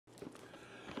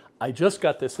I just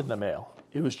got this in the mail.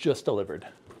 It was just delivered.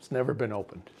 It's never been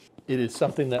opened. It is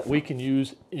something that we can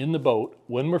use in the boat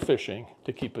when we're fishing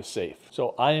to keep us safe.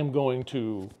 So I am going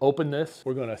to open this.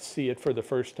 We're going to see it for the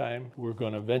first time. We're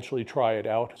going to eventually try it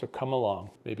out. So come along.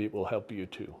 Maybe it will help you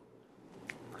too.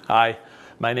 Hi,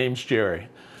 my name's Gerry.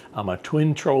 I'm a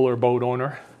twin troller boat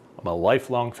owner. I'm a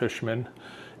lifelong fisherman,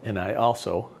 and I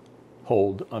also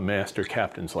hold a master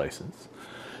captain's license.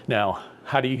 Now,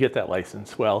 how do you get that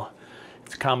license? Well,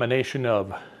 it's a combination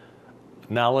of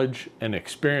knowledge and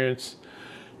experience,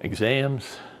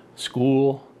 exams,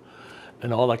 school,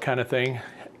 and all that kind of thing.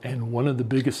 And one of the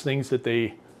biggest things that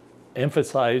they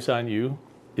emphasize on you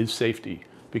is safety,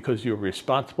 because you're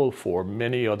responsible for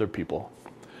many other people,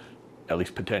 at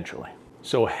least potentially.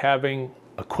 So having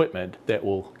equipment that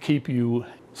will keep you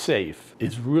safe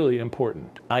is really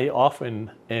important. I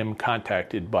often am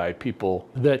contacted by people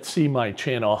that see my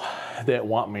channel that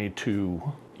want me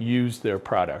to use their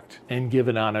product and give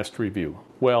an honest review.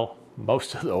 Well,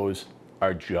 most of those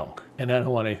are junk, and I don't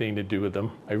want anything to do with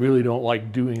them. I really don't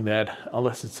like doing that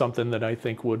unless it's something that I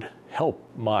think would help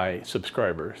my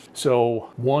subscribers.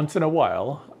 So once in a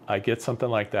while, I get something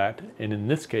like that, and in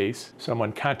this case,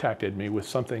 someone contacted me with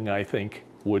something I think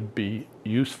would be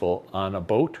useful on a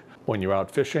boat when you're out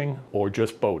fishing or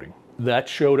just boating. That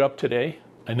showed up today.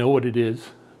 I know what it is,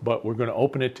 but we're going to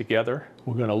open it together.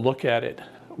 We're going to look at it.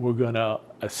 We're going to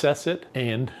assess it,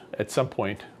 and at some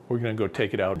point, we're going to go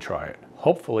take it out and try it.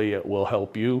 Hopefully it will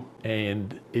help you,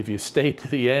 and if you stay to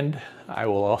the end, I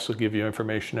will also give you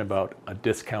information about a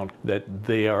discount that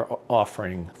they are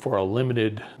offering for a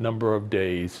limited number of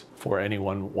days for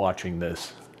anyone watching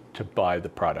this to buy the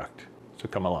product. So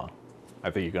come along.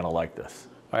 I think you're going to like this.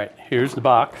 All right, here's the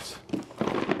box,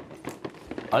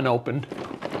 unopened.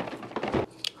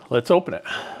 Let's open it.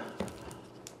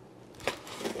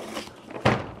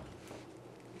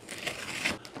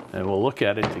 And we'll look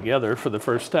at it together for the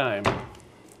first time.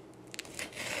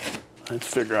 Let's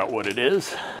figure out what it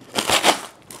is.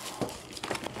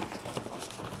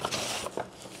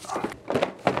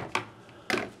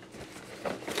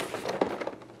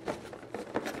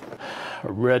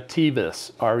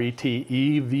 RETEVIS,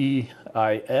 R-E-T-E-V-I-S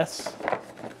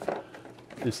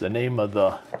is the name of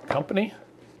the company.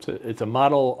 It's a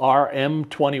model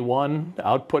RM21,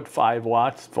 output 5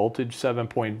 watts, voltage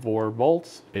 7.4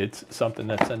 volts. It's something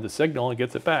that sends a signal and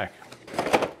gets it back.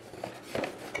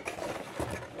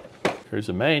 Here's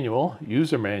a manual,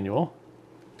 user manual.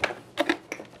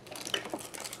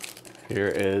 Here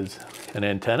is an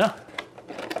antenna.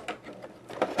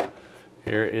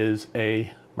 Here is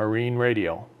a marine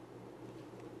radio.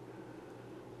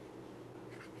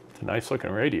 It's a nice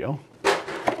looking radio.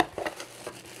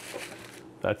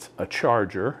 That's a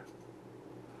charger.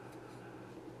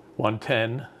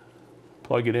 110.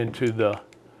 Plug it into the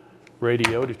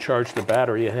radio to charge the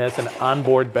battery. It has an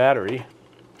onboard battery.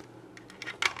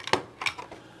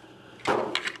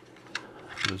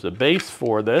 There's a base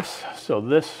for this, so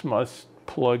this must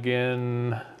plug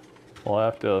in. We'll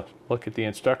have to look at the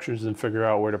instructions and figure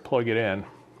out where to plug it in.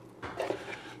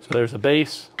 So there's a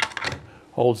base,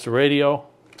 holds the radio,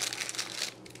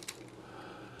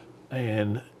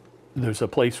 and there's a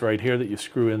place right here that you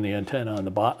screw in the antenna on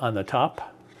the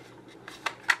top.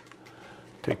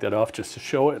 Take that off just to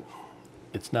show it.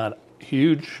 It's not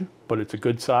huge, but it's a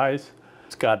good size.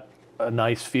 It's got a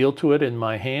nice feel to it in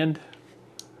my hand.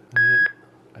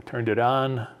 I turned it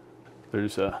on.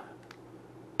 There's a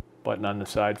button on the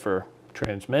side for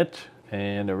transmit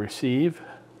and a receive.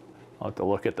 I'll have to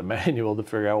look at the manual to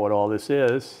figure out what all this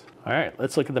is. All right,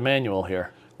 let's look at the manual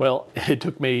here. Well, it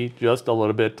took me just a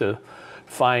little bit to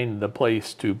find the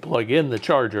place to plug in the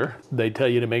charger. They tell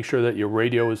you to make sure that your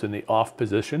radio is in the off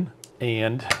position.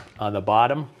 And on the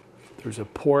bottom, there's a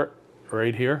port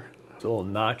right here. There's a little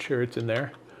notch here, it's in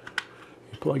there.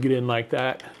 You plug it in like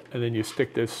that, and then you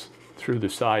stick this through the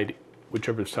side,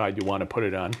 whichever side you want to put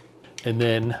it on. And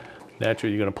then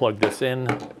naturally you're going to plug this in,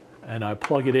 and I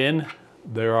plug it in.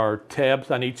 There are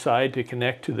tabs on each side to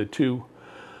connect to the two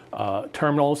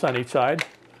terminals on each side.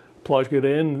 Plug it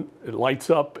in, it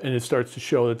lights up, and it starts to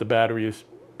show that the battery is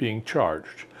being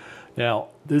charged. Now,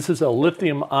 this is a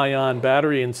lithium-ion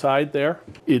battery inside there.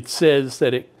 It says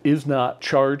that it is not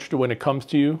charged when it comes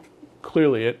to you.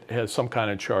 Clearly, it has some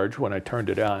kind of charge when I turned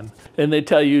it on. And they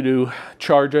tell you to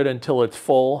charge it until it's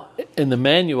full. And the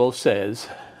manual says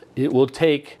it will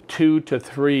take 2 to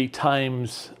 3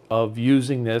 times of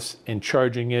using this and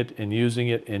charging it and using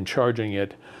it and charging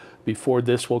it before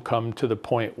this will come to the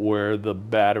point where the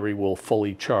battery will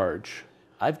fully charge.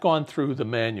 I've gone through the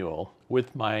manual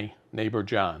with my neighbor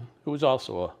John, who is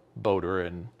also a boater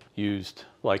and used,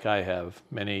 like I have,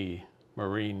 many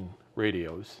marine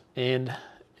radios, and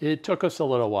it took us a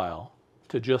little while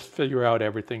to just figure out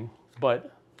everything,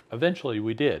 but eventually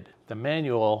we did. The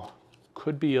manual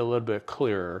could be a little bit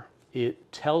clearer.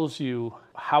 It tells you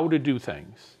how to do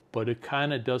things, but it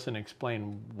kind of doesn't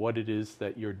explain what it is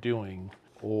that you're doing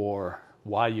or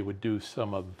why you would do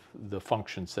some of the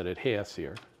functions that it has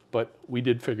here. But we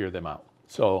did figure them out.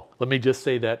 So let me just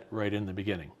say that right in the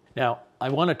beginning. Now, I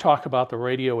want to talk about the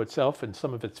radio itself and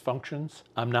some of its functions.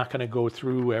 I'm not going to go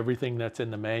through everything that's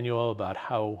in the manual about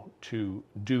how to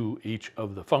do each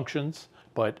of the functions,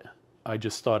 but I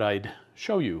just thought I'd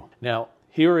show you. Now,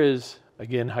 here is,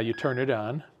 again, how you turn it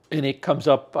on. And it comes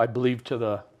up, I believe,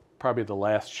 to probably the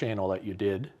last channel that you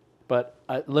did. But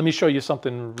let me show you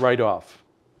something right off.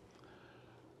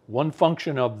 One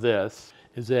function of this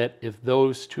is that if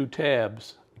those two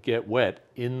tabs get wet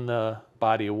in the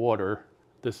body of water,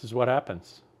 this is what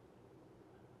happens.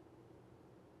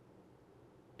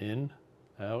 In,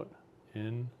 out,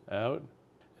 in, out.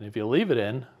 And if you leave it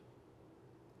in,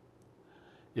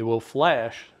 it will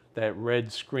flash that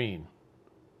red screen.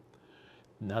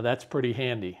 Now that's pretty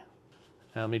handy.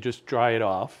 Now let me just dry it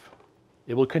off.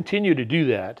 It will continue to do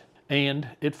that, and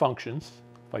it functions.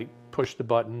 If I push the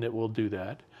button, it will do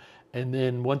that. And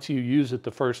then once you use it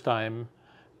the first time,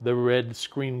 the red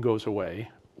screen goes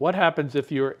away. What happens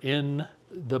if you're in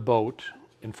the boat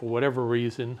and for whatever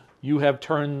reason you have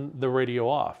turned the radio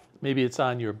off? Maybe it's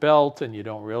on your belt and you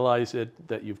don't realize it,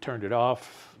 that you've turned it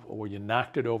off, or you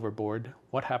knocked it overboard.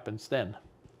 What happens then?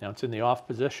 Now it's in the off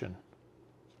position.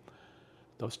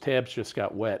 Those tabs just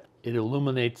got wet. It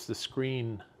illuminates the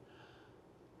screen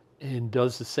and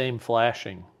does the same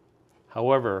flashing.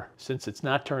 However, since it's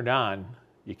not turned on,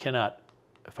 you cannot,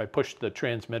 if I push the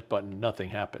transmit button, nothing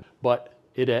happens. But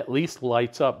it at least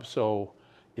lights up, so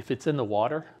if it's in the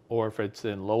water or if it's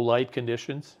in low light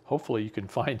conditions, hopefully you can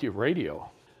find your radio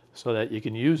so that you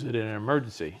can use it in an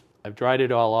emergency. I've dried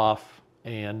it all off,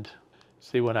 and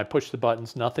see, when I push the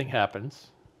buttons, nothing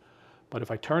happens. But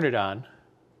if I turn it on,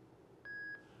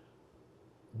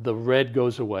 the red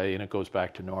goes away and it goes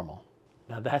back to normal.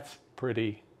 Now that's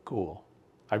pretty cool.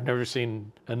 I've never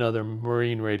seen another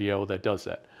marine radio that does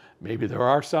that. Maybe there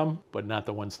are some, but not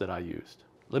the ones that I used.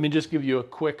 Let me just give you a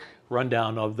quick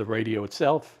rundown of the radio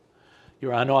itself.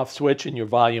 Your on-off switch and your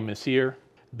volume is here.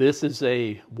 This is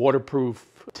a waterproof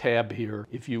tab here.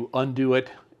 If you undo it,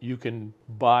 you can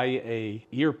buy a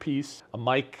earpiece, a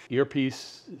mic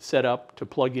earpiece set up to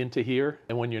plug into here.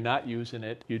 And when you're not using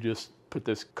it, you just put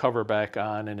this cover back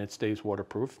on and it stays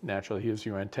waterproof. Naturally, here's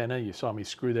your antenna. You saw me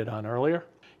screw that on earlier.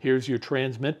 Here's your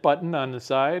transmit button on the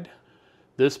side.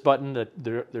 This button,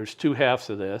 there's two halves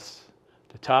of this.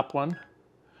 The top one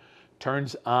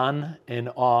turns on and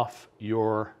off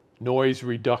your noise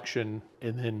reduction.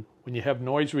 And then when you have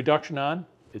noise reduction on,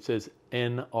 it says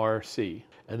NRC.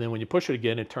 And then when you push it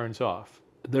again, it turns off.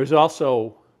 There's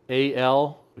also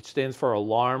AL, which stands for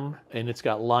alarm, and it's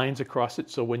got lines across it.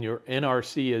 So when your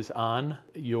NRC is on,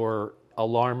 your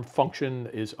alarm function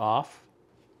is off.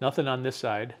 Nothing on this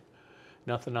side,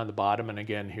 nothing on the bottom. And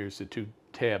again, here's the two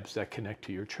tabs that connect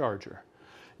to your charger.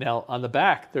 Now on the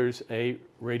back, there's a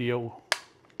radio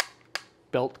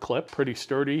belt clip, pretty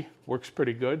sturdy, works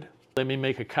pretty good. Let me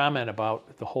make a comment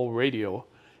about the whole radio.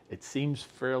 It seems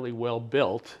fairly well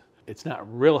built. It's not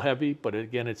real heavy, but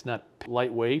again, it's not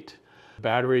lightweight. The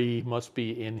battery must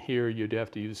be in here. You'd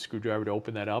have to use a screwdriver to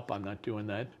open that up. I'm not doing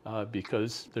that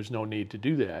because there's no need to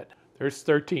do that. There's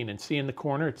 13, and see in the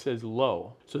corner, it says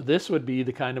low. So this would be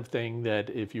the kind of thing that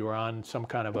if you're on some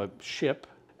kind of a ship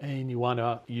and you want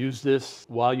to use this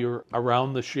while you're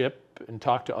around the ship and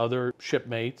talk to other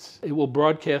shipmates, it will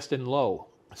broadcast in low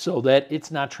so that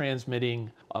it's not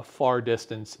transmitting a far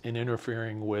distance and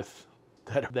interfering with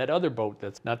that other boat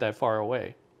that's not that far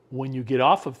away. When you get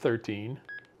off of 13,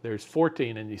 there's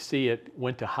 14, and you see it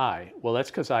went to high. Well, that's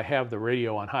because I have the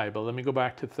radio on high, but let me go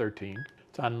back to 13.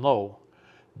 It's on low.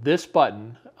 This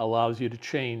button allows you to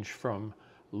change from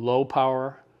low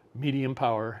power, medium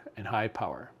power, and high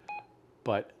power.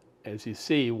 But as you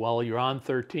see, while you're on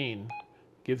 13,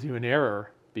 it gives you an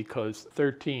error because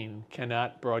 13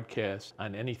 cannot broadcast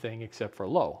on anything except for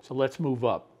low. So let's move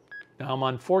up. Now I'm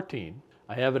on 14.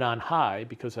 I have it on high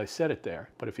because I set it there.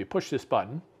 But if you push this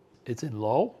button, it's in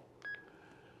low,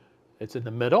 it's in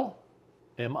the middle,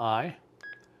 MI,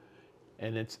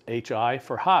 and it's HI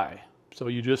for high. So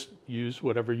you just use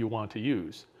whatever you want to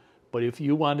use. But if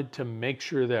you wanted to make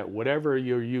sure that whatever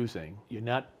you're using, you're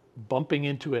not bumping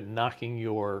into it and knocking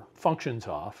your functions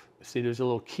off. See, there's a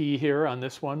little key here on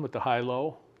this one with the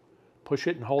high-low. Push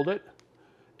it and hold it,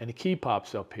 and a key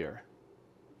pops up here.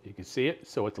 You can see it,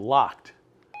 so it's locked.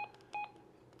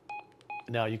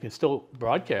 Now you can still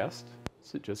broadcast.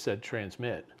 So it just said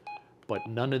transmit, but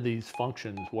none of these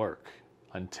functions work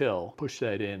until push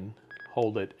that in,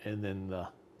 hold it, and then the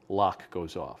lock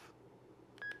goes off.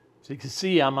 So you can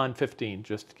see I'm on 15,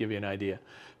 just to give you an idea.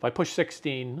 If I push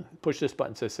 16, push this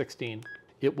button, says 16,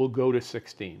 it will go to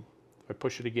 16. If I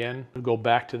push it again, it'll go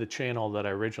back to the channel that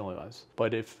I originally was.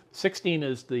 But if 16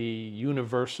 is the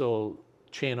universal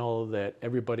channel that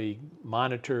everybody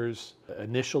monitors,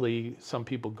 initially some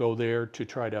people go there to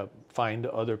try to find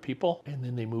other people, and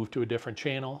then they move to a different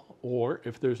channel. Or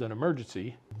if there's an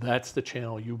emergency, that's the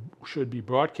channel you should be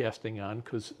broadcasting on,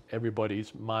 because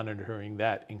everybody's monitoring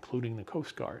that, including the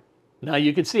Coast Guard. Now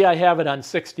you can see I have it on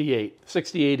 68.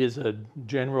 68 is a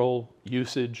general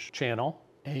usage channel,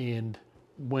 and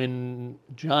when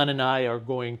John and I are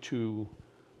going to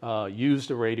use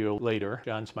the radio later,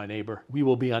 John's my neighbor, we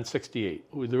will be on 68.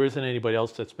 There isn't anybody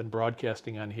else that's been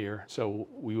broadcasting on here, so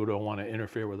we don't want to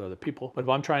interfere with other people. But if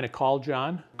I'm trying to call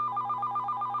John,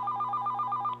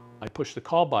 I push the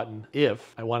call button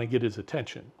if I want to get his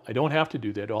attention. I don't have to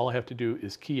do that. All I have to do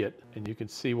is key it, and you can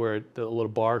see where the little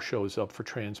bar shows up for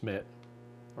transmit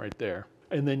right there.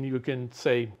 And then you can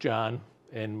say John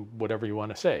and whatever you want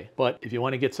to say. But if you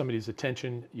want to get somebody's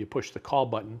attention, you push the call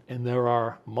button, and there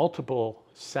are multiple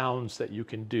sounds that you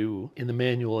can do. In the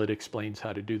manual, it explains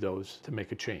how to do those to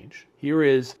make a change. Here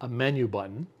is a menu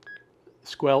button: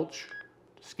 squelch,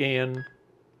 scan,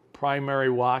 primary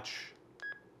watch,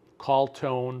 call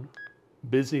tone,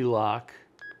 busy lock,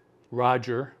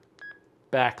 Roger,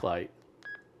 backlight,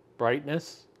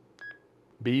 brightness,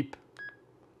 beep,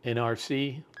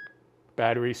 NRC,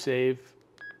 battery save,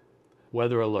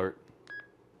 weather alert.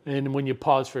 And when you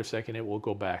pause for a second, it will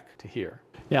go back to here.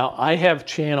 Now I have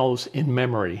channels in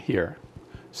memory here.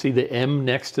 See the M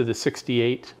next to the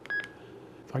 68?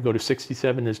 If I go to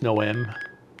 67, there's no M.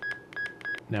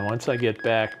 Now once I get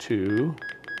back to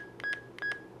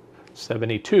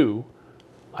 72,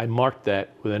 I marked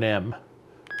that with an M.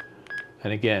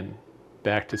 And again,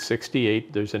 back to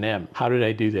 68, there's an M. How did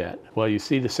I do that? Well, you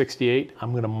see the 68,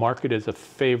 I'm gonna mark it as a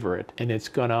favorite, and it's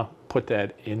gonna put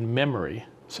that in memory.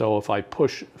 So if I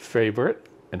push favorite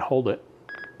and hold it,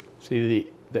 see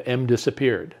the M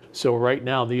disappeared. So right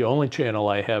now, the only channel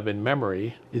I have in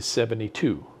memory is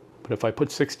 72. But if I put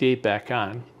 68 back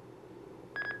on,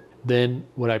 then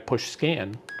when I push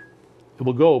scan, it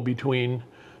will go between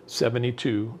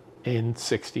 72 and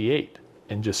 68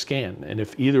 and just scan. And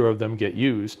if either of them get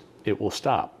used, it will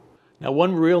stop. Now,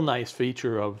 one real nice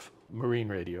feature of marine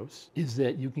radios is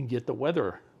that you can get the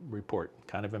weather report.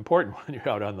 Kind of important when you're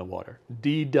out on the water.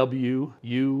 DWUIC,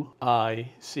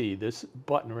 this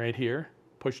button right here,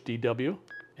 push DW,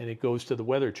 and it goes to the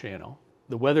weather channel.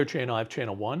 The weather channel, I have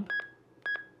channel 1,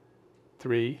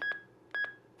 3,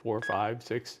 4, 5,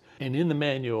 6, and in the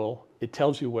manual, it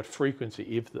tells you what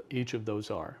frequency each of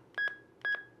those are.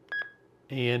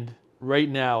 And right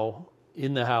now,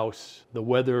 in the house, the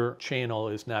weather channel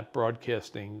is not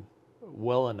broadcasting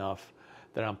well enough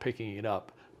that I'm picking it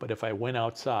up. But if I went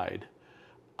outside,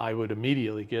 I would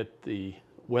immediately get the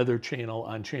weather channel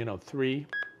on channel 3.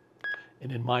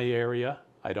 And in my area,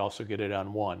 I'd also get it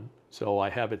on 1. So I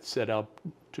have it set up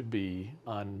to be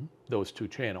on those two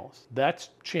channels. That's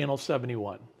channel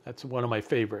 71. That's one of my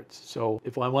favorites. So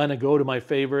if I want to go to my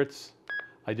favorites,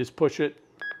 I just push it.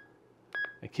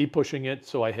 I keep pushing it,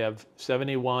 so I have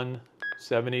 71,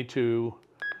 72,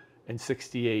 and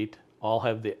 68 all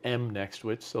have the M next to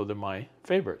it, so they're my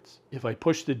favorites. If I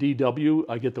push the DW,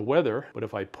 I get the weather, but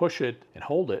if I push it and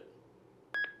hold it,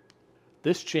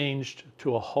 this changed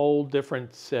to a whole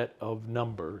different set of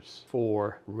numbers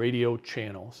for radio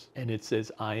channels, and it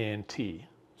says INT.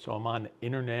 So I'm on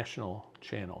international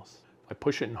channels. If I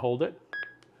push it and hold it,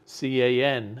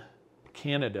 CAN,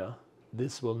 Canada,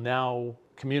 this will now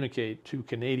communicate to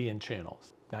Canadian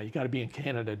channels. Now you got to be in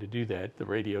Canada to do that. The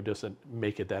radio doesn't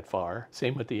make it that far.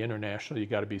 Same with the international. You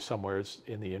got to be somewhere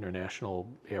in the international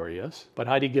areas. But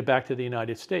how do you get back to the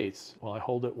United States? Well, I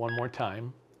hold it one more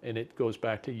time and it goes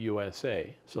back to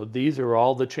USA. So these are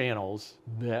all the channels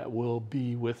that will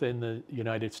be within the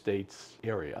United States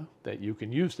area that you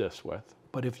can use this with.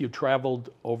 But if you traveled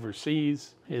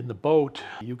overseas in the boat,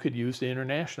 you could use the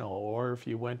international, or if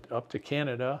you went up to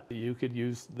Canada, you could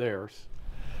use theirs.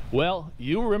 Well,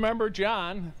 you remember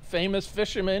John, famous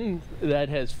fisherman that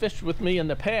has fished with me in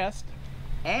the past.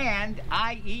 And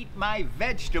I eat my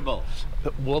vegetables.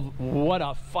 Well, what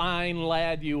a fine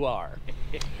lad you are.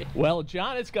 Well,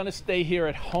 John is going to stay here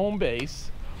at home base,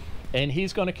 and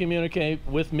he's going to communicate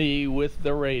with me with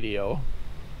the radio,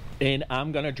 and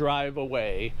I'm going to drive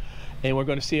away, and we're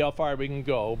going to see how far we can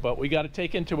go. But we got to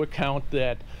take into account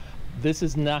that This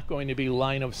is not going to be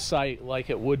line of sight like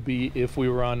it would be if we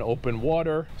were on open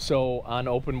water. So on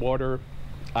open water,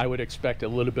 I would expect a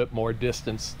little bit more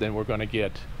distance than we're going to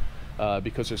get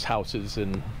because there's houses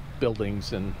and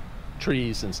buildings and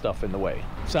trees and stuff in the way.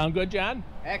 Sound good, John?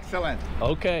 Excellent.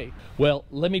 Okay. Well,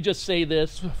 let me just say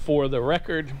this for the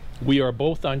record. We are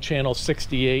both on channel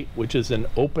 68, which is an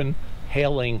open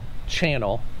hailing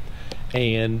channel.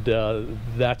 And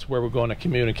that's where we're going to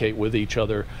communicate with each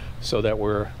other so that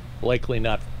we're likely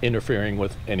not interfering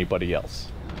with anybody else.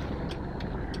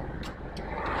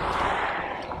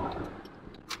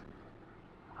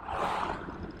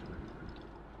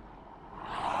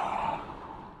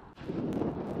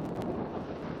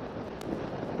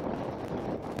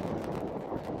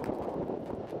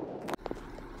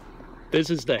 This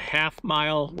is the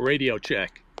half-mile radio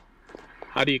check.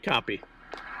 How do you copy?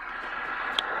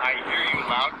 I hear you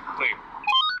loud and clear.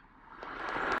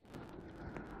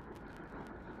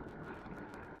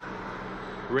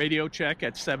 Radio check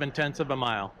at 0.7 of a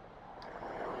mile.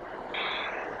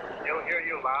 You'll hear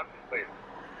you loud and clear.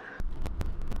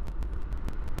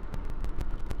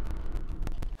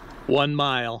 1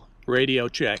 mile, radio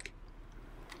check.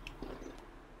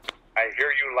 I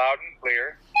hear you loud and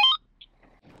clear.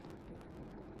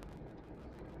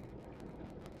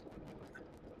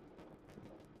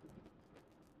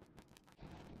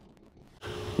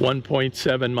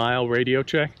 1.7 mile radio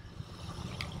check.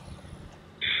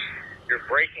 You're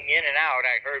breaking in and out.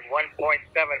 I heard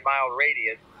 1.7 mile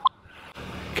radius.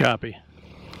 Copy.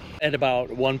 At about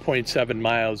 1.7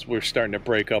 miles, we're starting to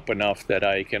break up enough that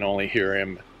I can only hear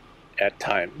him at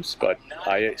times, but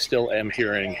I still am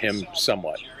hearing him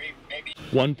somewhat.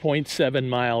 1.7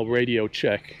 mile radio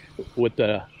check with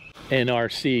the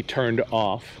NRC turned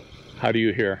off. How do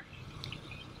you hear?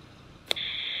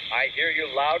 I hear you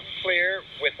loud and clear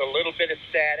with a little bit of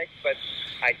static, but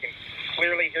I can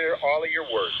clearly hear all of your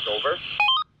words. Over.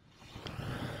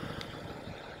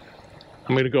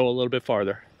 I'm going to go a little bit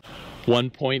farther.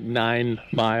 1.9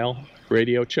 mile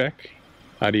radio check.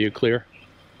 How do you clear?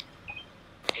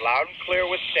 Loud and clear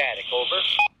with static. Over.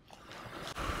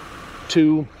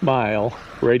 2 mile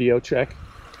radio check.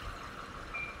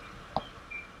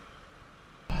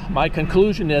 My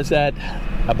conclusion is that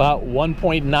about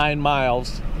 1.9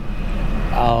 miles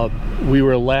we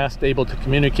were last able to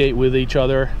communicate with each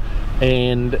other,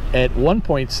 and at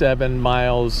 1.7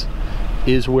 miles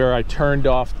is where I turned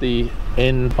off the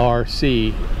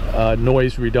NRC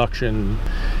noise reduction,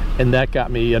 and that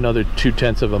got me another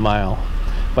 0.2 of a mile.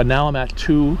 But now I'm at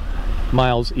 2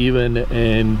 miles even,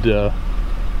 and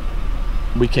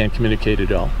we can't communicate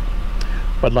at all.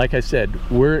 But like I said,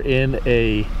 we're in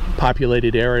a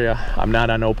populated area. I'm not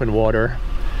on open water,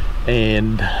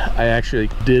 and I actually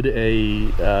did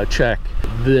a check.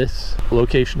 This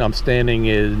location I'm standing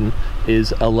in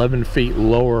is 11 feet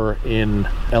lower in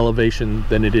elevation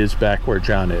than it is back where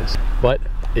John is. But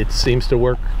it seems to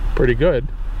work pretty good,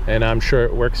 and I'm sure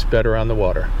it works better on the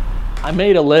water. I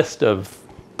made a list of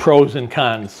pros and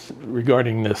cons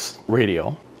regarding this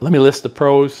radio. Let me list the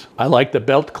pros. I like the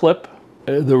belt clip.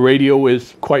 The radio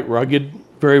is quite rugged,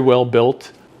 very well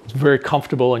built. It's very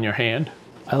comfortable in your hand.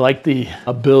 I like the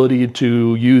ability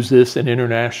to use this in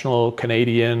international,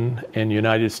 Canadian, and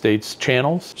United States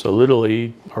channels, so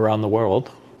literally around the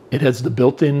world. It has the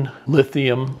built-in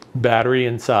lithium battery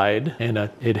inside, and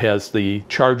it has the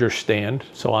charger stand,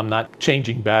 so I'm not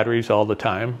changing batteries all the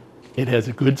time. It has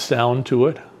a good sound to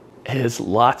it. It has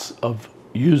lots of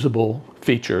usable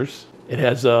features. It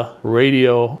has a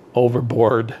radio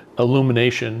overboard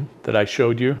illumination that I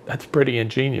showed you. That's pretty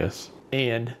ingenious.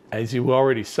 And as you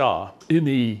already saw, in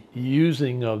the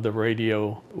using of the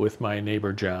radio with my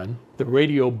neighbor John, the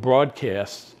radio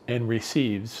broadcasts and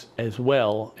receives as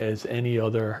well as any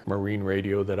other marine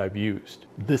radio that I've used.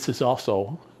 This is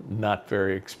also not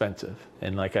very expensive.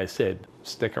 And like I said,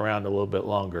 stick around a little bit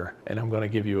longer, and I'm going to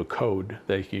give you a code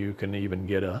that you can even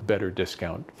get a better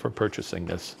discount for purchasing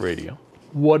this radio.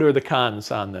 What are the cons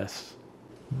on this?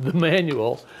 The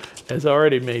manual has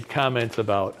already made comments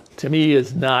about, to me,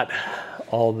 is not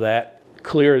all that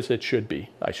clear as it should be,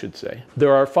 I should say.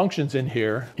 There are functions in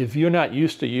here. If you're not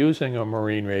used to using a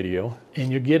marine radio and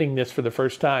you're getting this for the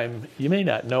first time, you may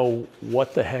not know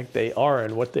what the heck they are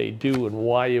and what they do and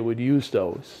why you would use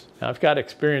those. Now, I've got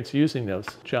experience using those,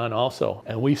 John also,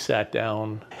 and we sat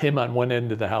down, him on one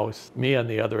end of the house, me on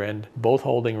the other end, both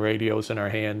holding radios in our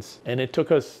hands, and it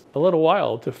took us a little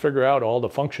while to figure out all the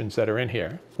functions that are in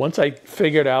here. Once I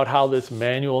figured out how this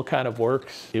manual kind of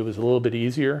works, it was a little bit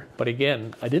easier, but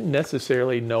again, I didn't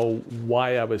necessarily know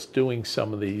why I was doing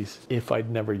some of these if I'd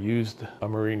never used a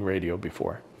marine radio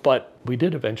before. But we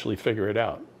did eventually figure it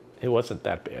out. It wasn't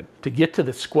that bad. To get to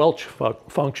the squelch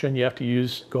function, you have to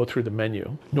go through the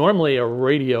menu. Normally a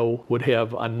radio would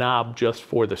have a knob just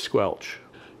for the squelch.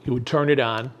 You would turn it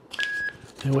on.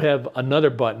 You have another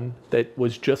button that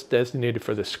was just designated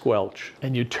for the squelch,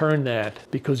 and you turn that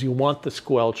because you want the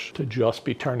squelch to just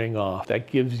be turning off. That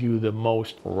gives you the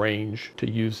most range to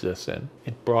use this in.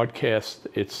 It broadcasts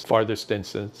its farthest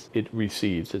distance, it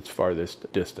receives its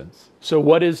farthest distance. So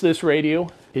what is this radio?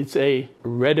 It's a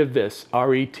RETEVIS,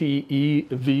 R-E-T-E-V-I-S,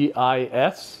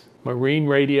 marine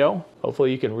radio.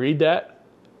 Hopefully you can read that.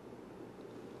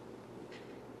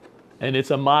 And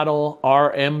it's a model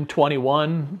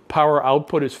RM21. Power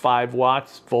output is 5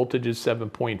 watts, voltage is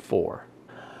 7.4.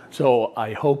 So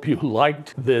I hope you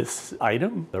liked this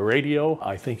item, the radio.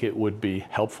 I think it would be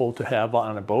helpful to have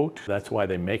on a boat. That's why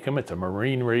they make them. It's a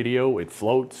marine radio. It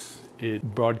floats. It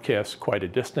broadcasts quite a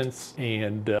distance,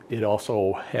 and it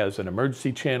also has an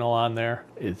emergency channel on there.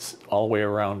 It's all the way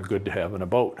around good to have in a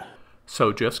boat.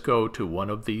 So just go to one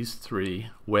of these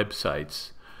 3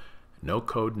 websites, no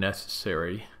code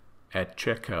necessary. At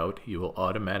checkout, you will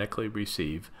automatically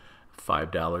receive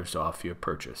 $5 off your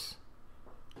purchase.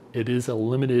 It is a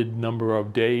limited number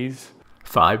of days.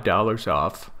 $5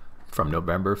 off from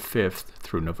November 5th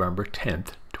through November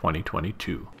 10th,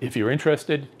 2022. If you're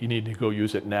interested, you need to go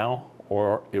use it now,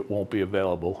 or it won't be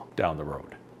available down the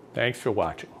road. Thanks for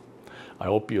watching. I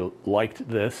hope you liked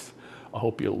this. I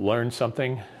hope you learned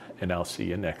something, and I'll see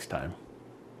you next time.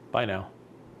 Bye now.